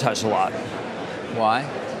they advertise a lot. Why?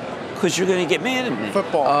 Because you're going to get mad at me.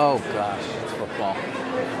 Football. Oh, gosh, it's football.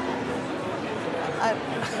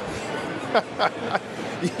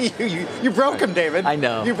 You broke him, David. I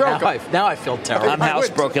know. You broke him. Now I feel terrible. I'm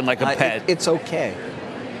housebroken like a pet. It's okay.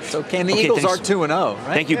 It's okay. And the Eagles are 2-0, right?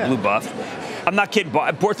 Thank you, Blue Buff. I'm not kidding.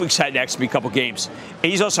 Borthwick sat next to me a couple games.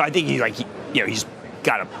 And he's also, I think he's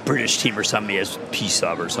got a British team or something he has piece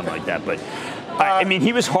of or something like that. But I mean,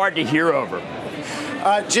 he was hard to hear over.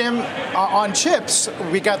 Jim, on chips,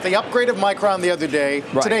 we got the upgrade of Micron the other day.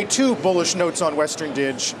 Right. Today, 2 bullish notes on Western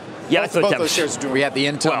Dig. Yeah, both those shares doing. We had the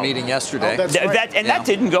Intel meeting yesterday. Oh, that's right. That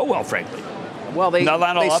didn't go well, frankly. Well, they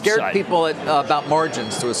scared upside. people about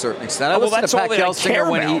margins to a certain extent. I listened to Pat Gelsinger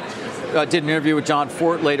when he did an interview with John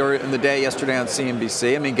Fort later in the day yesterday on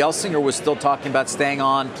CNBC. I mean, Gelsinger was still talking about staying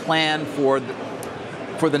on plan for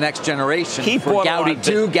for the next generation. He for bought Gaudi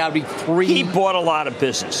 2, Gaudi 3. He bought a lot of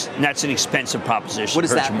business, and that's an expensive proposition. What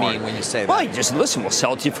does that mean when you say that? Well, he just, listen, we'll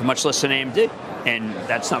sell it to you for much less than AMD. And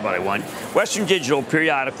that's not what I want. Western Digital,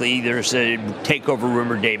 periodically, there's a takeover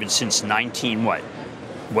rumor, David, since when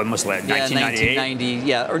was that? 1998?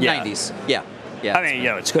 1990, or 90s. Yeah. I mean,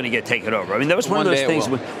 it's going to get taken over. I mean, that was one of those things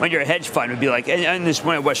when you're a hedge fund, would be like, and this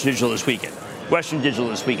went at Western Digital this weekend.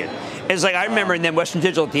 It's like, I remember, and then Western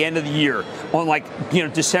Digital at the end of the year, on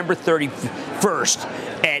December 31st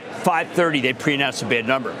at 5:30, they pre-announced a bad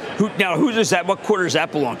number. Who does that? What quarter does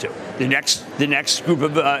that belong to? The next group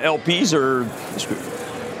of LPs or this group?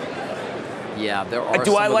 Yeah, there are.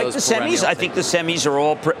 Do I like the semis? I think the semis are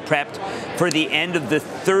all prepped for the end of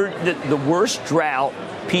the worst drought,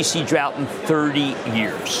 PC drought in 30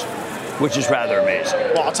 years. Which is rather amazing.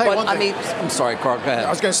 Well, I'll tell you one thing. I'm sorry, Carl, go ahead. I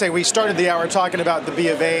was going to say, we started the hour talking about the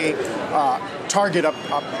BofA target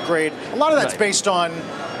upgrade. A lot of that's based on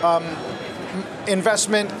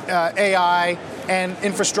investment, AI, and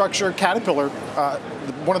infrastructure. Caterpillar,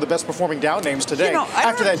 one of the best performing down names today,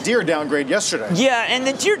 after that Deere downgrade yesterday. Yeah, and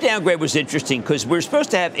the Deere downgrade was interesting because we're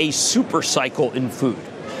supposed to have a super cycle in food.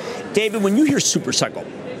 David, when you hear super cycle,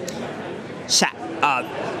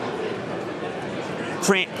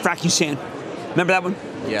 Fracusan, remember that one?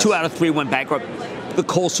 Yes. 2 out of 3 went bankrupt. The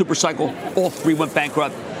coal super cycle, all 3 went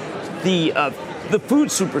bankrupt. The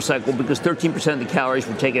food super cycle, because 13% of the calories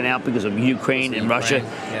were taken out because of Ukraine and Russia,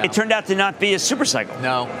 it turned out to not be a super cycle.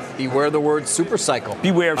 No, beware the word super cycle.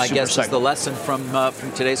 Beware of super cycle. I guess is the lesson from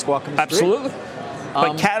today's Squawk on the Street. Absolutely.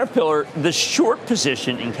 But Caterpillar, the short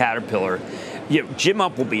position in Caterpillar, Jim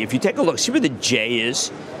Umpleby, if you take a look, see where the J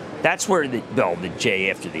is? That's where the J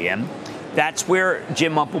after the M. That's where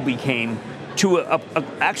Jim Umpleby came to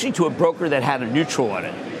actually to a broker that had a neutral on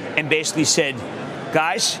it and basically said,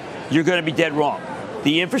 guys, you're going to be dead wrong.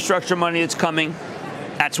 The infrastructure money that's coming,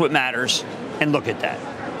 that's what matters. And look at that.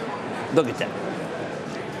 Look at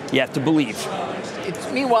that. You have to believe.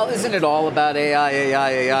 Meanwhile, isn't it all about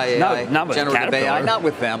AI, not with generative AI? Not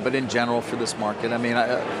with them, but in general for this market. I mean,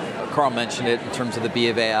 Carl mentioned it in terms of the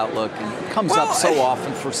BofA outlook, and it comes up so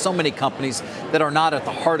often for so many companies that are not at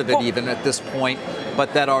the heart of it even at this point,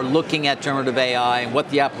 but that are looking at generative AI and what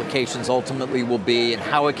the applications ultimately will be and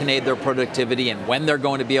how it can aid their productivity and when they're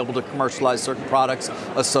going to be able to commercialize certain products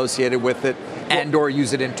associated with it and or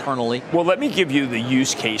use it internally. Well, let me give you the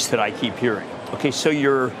use case that I keep hearing. Okay, so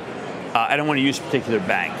you're, I don't want to use a particular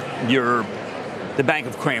bank. You're the Bank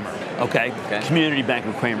of Kramer, okay? Community Bank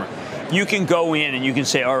of Kramer. You can go in and you can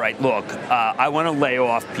say, all right, look, I want to lay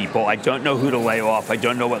off people. I don't know who to lay off. I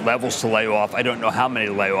don't know what levels to lay off. I don't know how many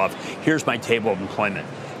to lay off. Here's my table of employment.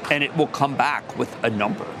 And it will come back with a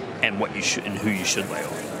number and what you should and who you should lay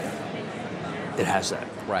off. It has that.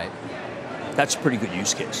 Right. That's a pretty good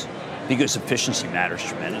use case because efficiency matters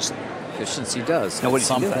tremendously. Efficiency does. At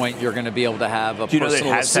some point, you're going to be able to have a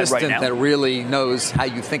personal assistant that really knows how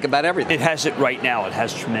you think about everything. It has it right now. It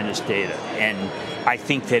has tremendous data. And I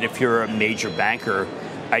think that if you're a major banker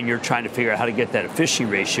and you're trying to figure out how to get that efficiency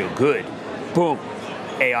ratio good, boom,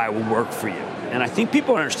 AI will work for you. And I think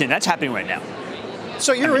people understand that's happening right now.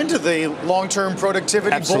 So you're into the long-term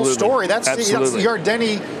productivity bull story. That's the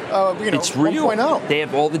Yardeni, it's real. 1.0. They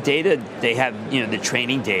have all the data. They have, the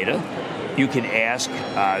training data. You can ask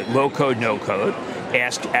low code, no code,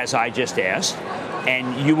 ask as I just asked,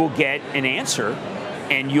 and you will get an answer,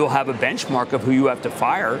 and you'll have a benchmark of who you have to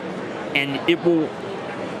fire, and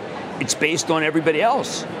it's based on everybody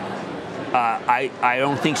else. I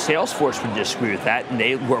don't think Salesforce would disagree with that, and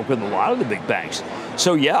they work with a lot of the big banks.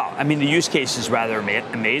 So the use case is rather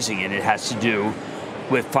amazing, and it has to do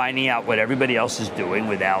with finding out what everybody else is doing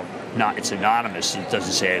it's anonymous. It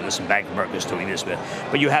doesn't say, hey, listen, Bank of America is doing this,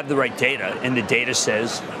 but you have the right data, and the data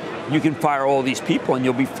says you can fire all these people and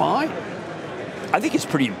you'll be fine. I think it's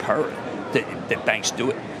pretty imperative that banks do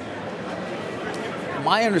it.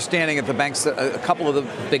 My understanding of the banks, a couple of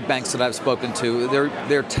the big banks that I've spoken to,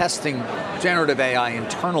 they're testing generative AI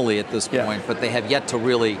internally at this point, but they have yet to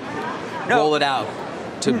really roll it out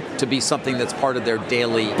to be something that's part of their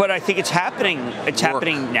daily. But I think it's happening. It's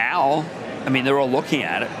happening now. I mean, they're all looking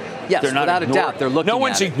at it. Yes, without a doubt, they're looking at it. No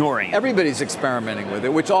one's ignoring it. Everybody's experimenting with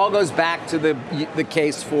it, which all goes back to the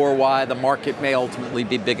case for why the market may ultimately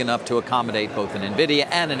be big enough to accommodate both an NVIDIA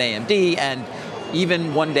and an AMD and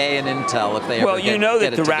even one day an Intel if they ever get it together. Well,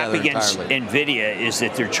 that the rap against NVIDIA is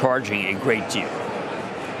that they're charging a great deal.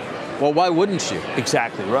 Well, why wouldn't you?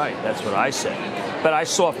 Exactly right. That's what I said. But I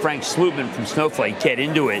saw Frank Slootman from Snowflake get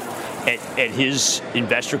into it at his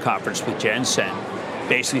investor conference with Jensen,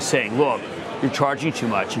 basically saying, look, you're charging too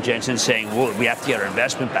much. And Jensen's saying, well, we have to get our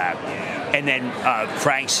investment back. And then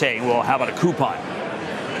Frank's saying, well, how about a coupon?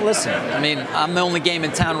 listen, I mean, I'm the only game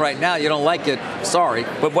in town right now. You don't like it, sorry.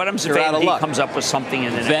 But what I'm saying, if AMD comes up with something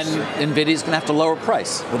in the then next... NVIDIA's going to have to lower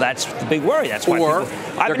price. Well, that's the big worry. That's why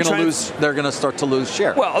they're going to start to lose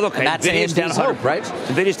share. Well, okay, and that's NVIDIA's down 100, hope, right?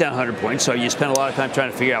 NVIDIA's down 100 points, so you spend a lot of time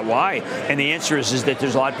trying to figure out why. And the answer is that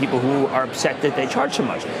there's a lot of people who are upset that they charge so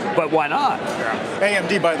much. But why not? Yeah.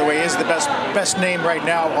 AMD, by the way, is the best name right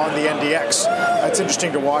now on the NDX. That's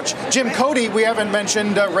interesting to watch. Jim, Cody, we haven't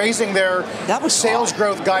mentioned raising their sales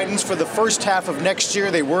growth guidance for the first half of next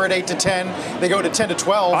year. They were at 8 to 10. They go to 10 to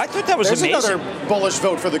 12. I thought that was amazing. There's another bullish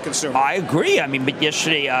vote for the consumer. I agree. I mean, but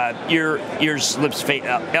yesterday, yours lips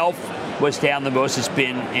Elf was down the most it's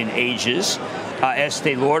been in ages.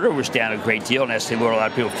 Estee Lauder was down a great deal, and Estee Lauder, a lot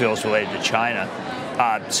of people feel is related to China.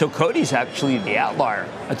 So Cody's actually the outlier.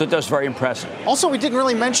 I thought that was very impressive. Also, we didn't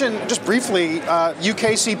really mention, just briefly,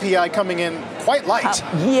 UK CPI coming in quite light.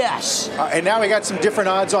 Yes. And now we got some different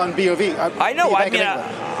odds on BOV. I know. I mean,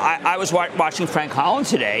 I was watching Frank Holland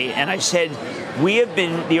today, and I said,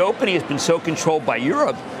 the opening has been so controlled by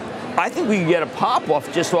Europe. I think we can get a pop off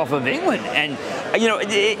of England. And,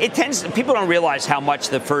 it tends, people don't realize how much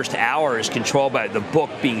the first hour is controlled by the book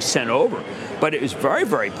being sent over. But it was very,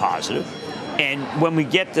 very positive. And when we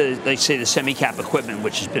get to, let's say, the semi-cap equipment,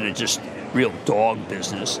 which has been a just real dog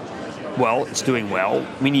business, well, it's doing well.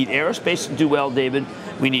 We need aerospace to do well, David.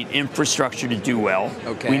 We need infrastructure to do well.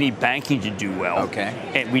 Okay. We need banking to do well. Okay.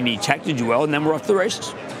 And we need tech to do well, and then we're off the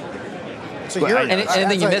races. So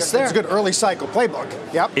anything you missed there? It's a good early cycle playbook.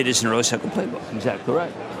 Yep. It is an early cycle playbook. Exactly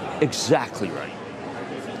right. Exactly right.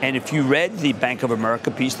 And if you read the Bank of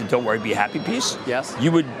America piece, the Don't Worry, Be Happy piece, yes,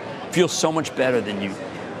 you would feel so much better than you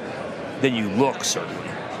look, certainly.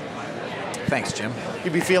 Thanks, Jim.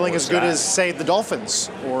 You'd be feeling as good as, say, the Dolphins,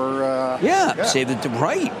 or say the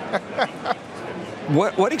right.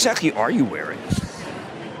 What exactly are you wearing?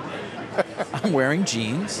 I'm wearing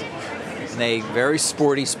jeans and a very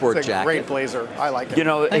sporty sport jacket. Great blazer. I like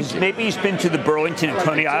it. Maybe he's been to the Burlington and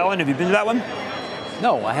Coney Island. Have you been to that one?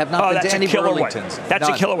 No, I have not been to any Burlingtons. That's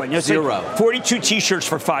a killer one. Zero. 42 T-shirts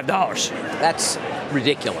for $5. That's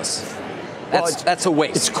ridiculous. That's a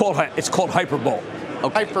waste. It's called Hyperbole.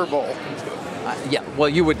 Okay. Hyperbole. Yeah, well,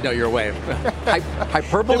 you would know your way.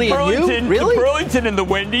 Hyperbole and you? Really? The Burlington and the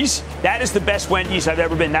Wendy's. That is the best Wendy's I've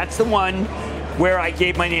ever been. That's the one where I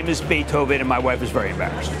gave my name as Beethoven, and my wife was very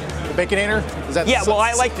embarrassed. The Baconator? Is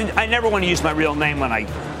that I never want to use my real name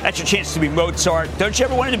that's your chance to be Mozart. Don't you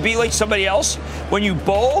ever want to be like somebody else? When you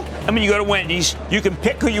bowl and when you go to Wendy's, you can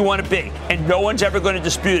pick who you want to be, and no one's ever going to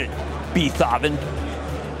dispute it. Beethoven.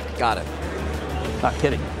 Got it. Not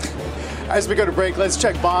kidding. As we go to break, let's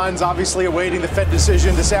check bonds. Obviously awaiting the Fed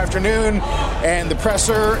decision this afternoon, and the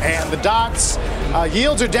presser and the dots.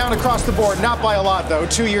 Yields are down across the board, not by a lot, though.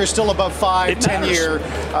 2 years still above 5, 10-year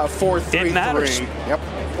 4.33. Yep.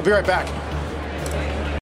 We'll be right back.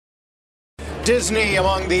 Disney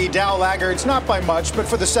among the Dow laggards, not by much, but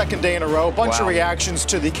for the second day in a row. A bunch of reactions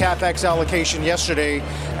to the CapEx allocation yesterday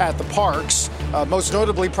at the parks. Most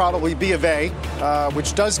notably, probably BofA,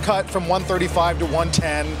 which does cut from 135 to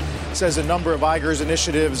 110. Says a number of Iger's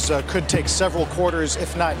initiatives could take several quarters,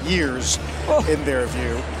 if not years, in their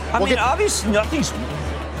view. Obviously, nothing's.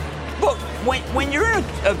 Look, when you're in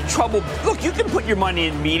a trouble, look, you can put your money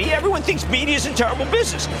in media. Everyone thinks media is a terrible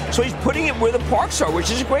business. So he's putting it where the parks are, which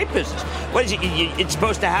is a great business. What is it? It's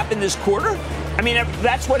supposed to happen this quarter? I mean,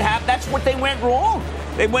 that's what happened. That's what they went wrong.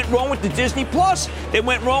 They went wrong with the Disney Plus. They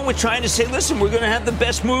went wrong with trying to say, listen, we're going to have the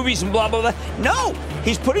best movies and blah, blah, blah. No,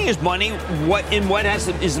 he's putting his money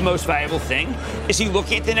is the most valuable thing. Is he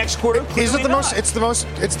looking at the next quarter? Is it the most?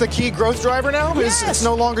 It's the key growth driver now? Yes. It's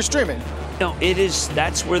no longer streaming. No, it is.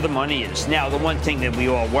 That's where the money is. Now, the one thing that we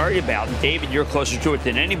all worry about, and David, you're closer to it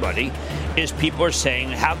than anybody, is people are saying,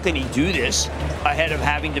 how can he do this ahead of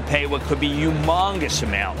having to pay what could be a humongous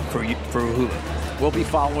amount for Hulu? We'll be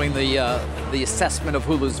following the assessment of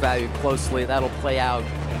Hulu's value closely. That'll play out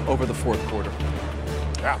over the fourth quarter.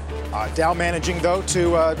 Yeah. Dow managing, though,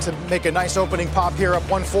 to make a nice opening pop here up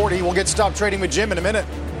 140. We'll get Stop Trading with Jim in a minute.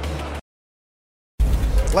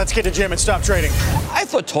 Let's get to Jim and Stop Trading. I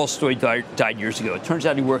thought Tolstoy died years ago. It turns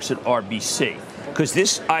out he works at RBC. Because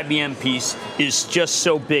this IBM piece is just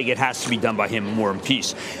so big, it has to be done by him and War and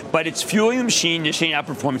Peace. But it's fueling the machine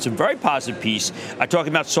outperformance, a very positive piece.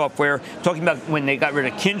 Talking about software, talking about when they got rid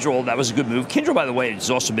of Kyndryl, that was a good move. Kyndryl, by the way, has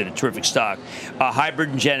also been a terrific stock. Hybrid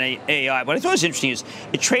and Gen AI. What I thought was interesting is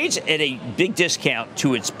it trades at a big discount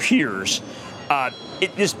to its peers.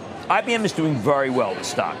 IBM is doing very well, the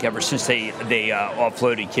stock, ever since they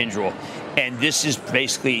offloaded Kyndryl. And this is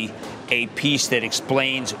basically a piece that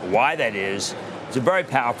explains why that is. It's a very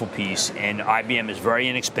powerful piece, and IBM is very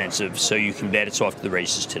inexpensive, so you can bet it's off to the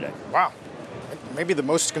races today. Wow. Maybe the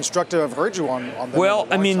most constructive I've heard you on them. Well,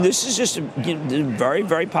 I mean, this is just a very,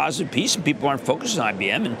 very positive piece, and people aren't focused on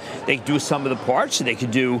IBM, and they can do some of the parts, and they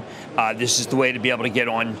could do, this is the way to be able to get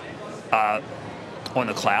on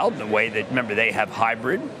the cloud, the way that, remember, they have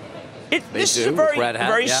hybrid. This is a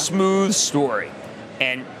very smooth story,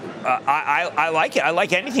 and I like it. I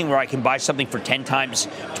like anything where I can buy something for 10 times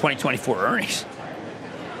 2024 earnings.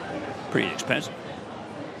 Pretty expensive.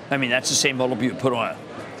 I mean, that's the same multiple you put on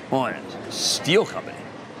a steel company,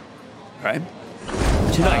 right?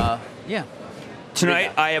 Tonight.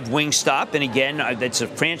 Tonight, I have Wingstop, and again, that's a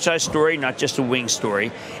franchise story, not just a wing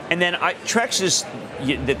story. And then Trex is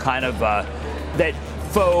the kind of that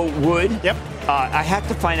faux wood. Yep. I have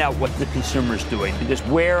to find out what the consumer's doing, because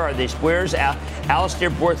where are they? Where's Alistair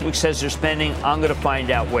Borthwick says they're spending? I'm going to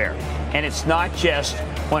find out where. And it's not just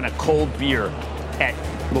on a cold beer at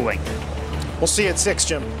Llewellyn. We'll see you at 6,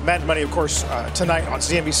 Jim. Mad Money, of course, tonight on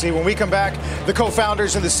CNBC. When we come back, the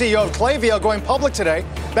co-founders and the CEO of Klaviyo going public today.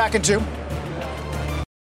 Back in 2.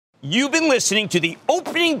 You've been listening to the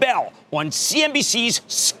opening bell on CNBC's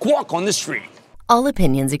Squawk on the Street. All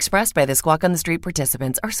opinions expressed by the Squawk on the Street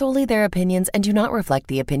participants are solely their opinions and do not reflect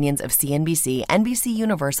the opinions of CNBC, NBC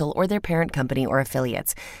Universal, or their parent company or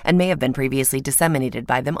affiliates, and may have been previously disseminated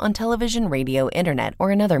by them on television, radio, internet,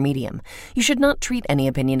 or another medium. You should not treat any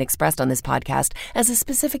opinion expressed on this podcast as a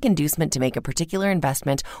specific inducement to make a particular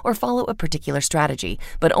investment or follow a particular strategy,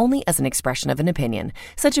 but only as an expression of an opinion.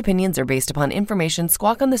 Such opinions are based upon information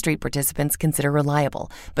Squawk on the Street participants consider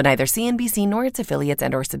reliable, but neither CNBC nor its affiliates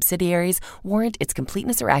and or subsidiaries warrant its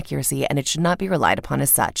completeness or accuracy, and it should not be relied upon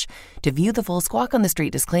as such. To view the full Squawk on the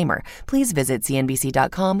Street disclaimer, please visit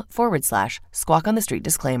cnbc.com/Squawk on the Street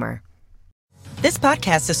disclaimer. This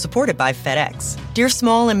podcast is supported by FedEx. Dear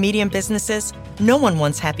small and medium businesses, no one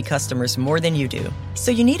wants happy customers more than you do. So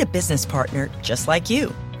you need a business partner just like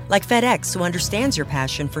you. Like FedEx, who understands your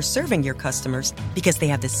passion for serving your customers because they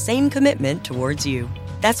have the same commitment towards you.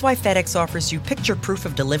 That's why FedEx offers you picture proof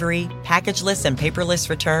of delivery, packageless and paperless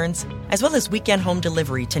returns, as well as weekend home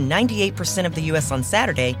delivery to 98% of the U.S. on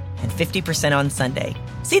Saturday and 50% on Sunday.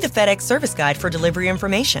 See the FedEx service guide for delivery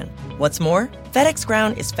information. What's more, FedEx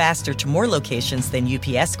Ground is faster to more locations than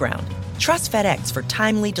UPS Ground. Trust FedEx for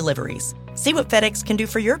timely deliveries. See what FedEx can do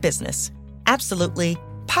for your business. Absolutely,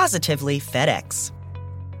 positively FedEx.